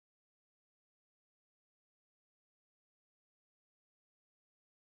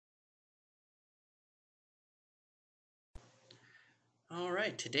All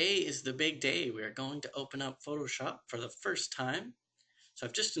right, today is the big day. We are going to open up Photoshop for the first time. So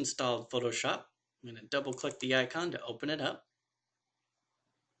I've just installed Photoshop. I'm going to double click the icon to open it up.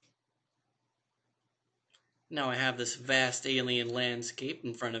 Now I have this vast alien landscape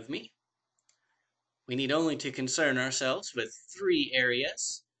in front of me. We need only to concern ourselves with three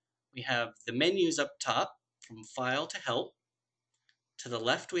areas. We have the menus up top, from File to Help. To the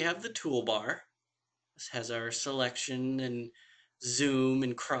left we have the toolbar. This has our selection and zoom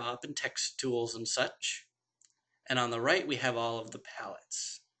and crop and text tools and such. And on the right, we have all of the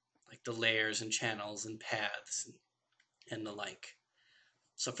palettes, like the layers and channels and paths and the like.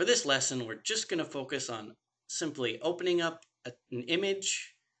 So for this lesson, we're just going to focus on simply opening up an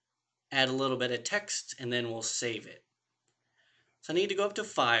image, add a little bit of text, and then we'll save it. So I need to go up to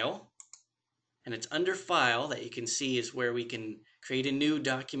File, and it's under File that you can see is where we can create a new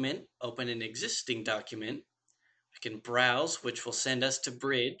document, open an existing document. I can browse, which will send us to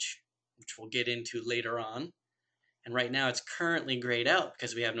Bridge, which we'll get into later on. And right now it's currently grayed out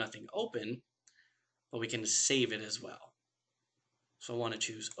because we have nothing open, but we can save it as well. So I want to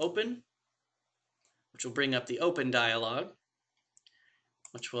choose Open, which will bring up the Open dialog,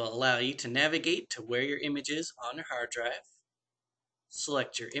 which will allow you to navigate to where your image is on your hard drive.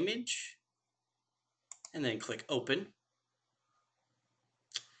 Select your image, and then click Open.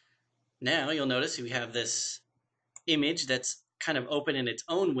 Now you'll notice we have this image that's kind of open in its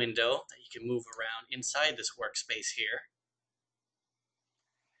own window that you can move around inside this workspace here.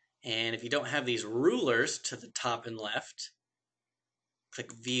 And if you don't have these rulers to the top and left,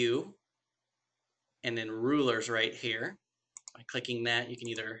 click View, and then Rulers right here. By clicking that, you can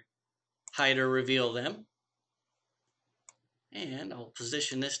either hide or reveal them. And I'll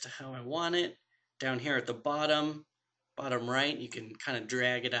position this to how I want it. Down here at the bottom right, you can kind of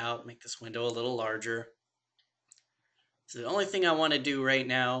drag it out, make this window a little larger. So the only thing I want to do right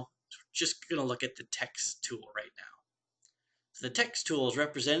now is we're just going to look at the text tool right now. So the text tool is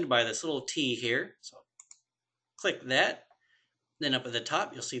represented by this little T here. So click that. Then up at the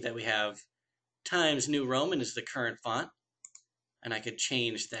top, you'll see that we have Times New Roman is the current font, and I could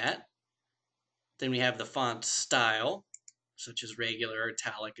change that. Then we have the font style, such as regular,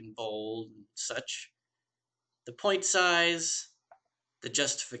 italic, and bold, and such. The point size, the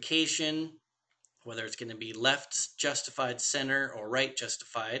justification, whether it's going to be left justified, center, or right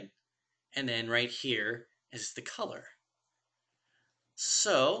justified. And then right here is the color.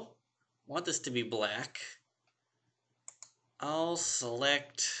 So, I want this to be black. I'll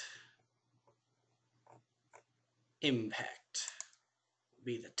select Impact.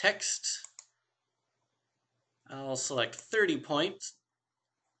 Be the text. I'll select 30 points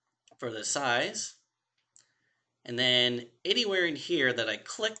for the size. And then anywhere in here that I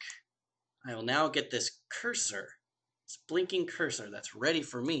click, I will now get this cursor, this blinking cursor that's ready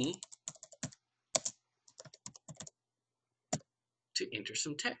for me to enter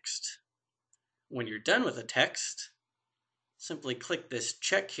some text. When you're done with the text, simply click this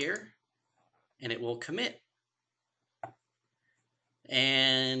check here and it will commit.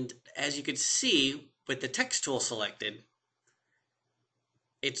 And as you can see, with the text tool selected,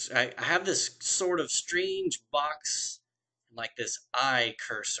 I have this sort of strange box, like this eye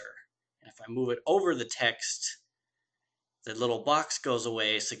cursor. And if I move it over the text, the little box goes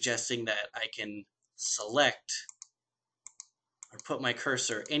away, suggesting that I can select or put my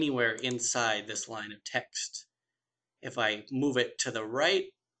cursor anywhere inside this line of text. If I move it to the right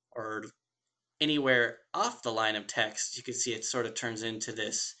or anywhere off the line of text, you can see it sort of turns into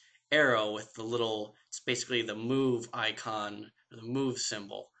this arrow with the little, it's basically the move icon, or the move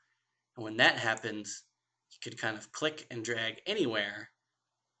symbol. And when that happens, you could kind of click and drag anywhere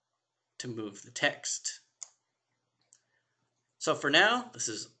to move the text. So for now, this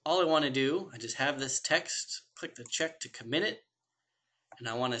is all I want to do. I just have this text, click the check to commit it, and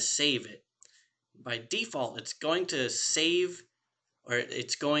I want to save it. By default, it's going to save, or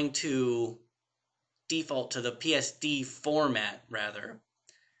it's going to default to the PSD format, rather.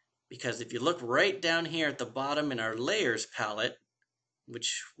 Because if you look right down here at the bottom in our layers palette,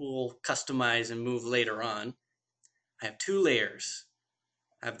 which we'll customize and move later on, I have two layers.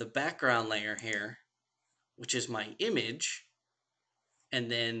 I have the background layer here, which is my image, and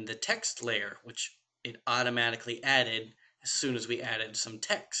then the text layer, which it automatically added as soon as we added some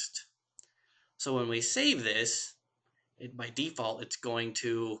text. So when we save this, by default, it's going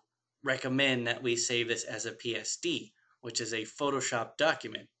to recommend that we save this as a PSD, which is a Photoshop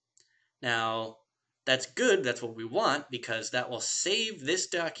document. Now, that's good, that's what we want, because that will save this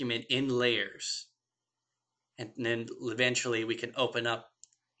document in layers. And then eventually we can open up,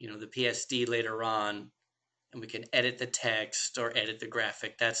 the PSD later on and we can edit the text or edit the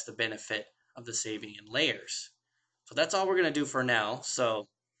graphic. That's the benefit of the saving in layers. So that's all we're going to do for now. So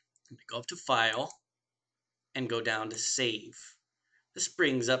go up to File and go down to Save. This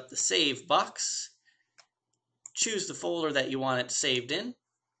brings up the Save box. Choose the folder that you want it saved in.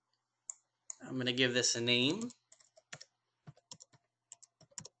 I'm going to give this a name.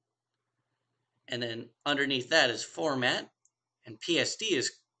 And then underneath that is Format. And PSD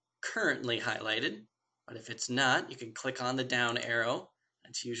is currently highlighted. But if it's not, you can click on the down arrow.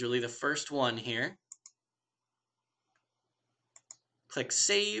 That's usually the first one here. Click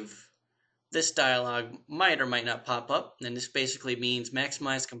Save. This dialog might or might not pop up. And this basically means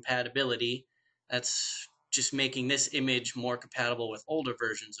maximize compatibility. That's just making this image more compatible with older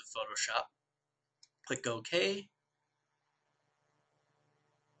versions of Photoshop. Click OK.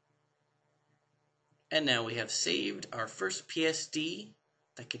 And now we have saved our first PSD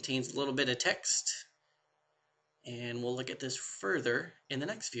that contains a little bit of text. And we'll look at this further in the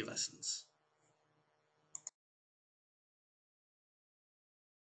next few lessons.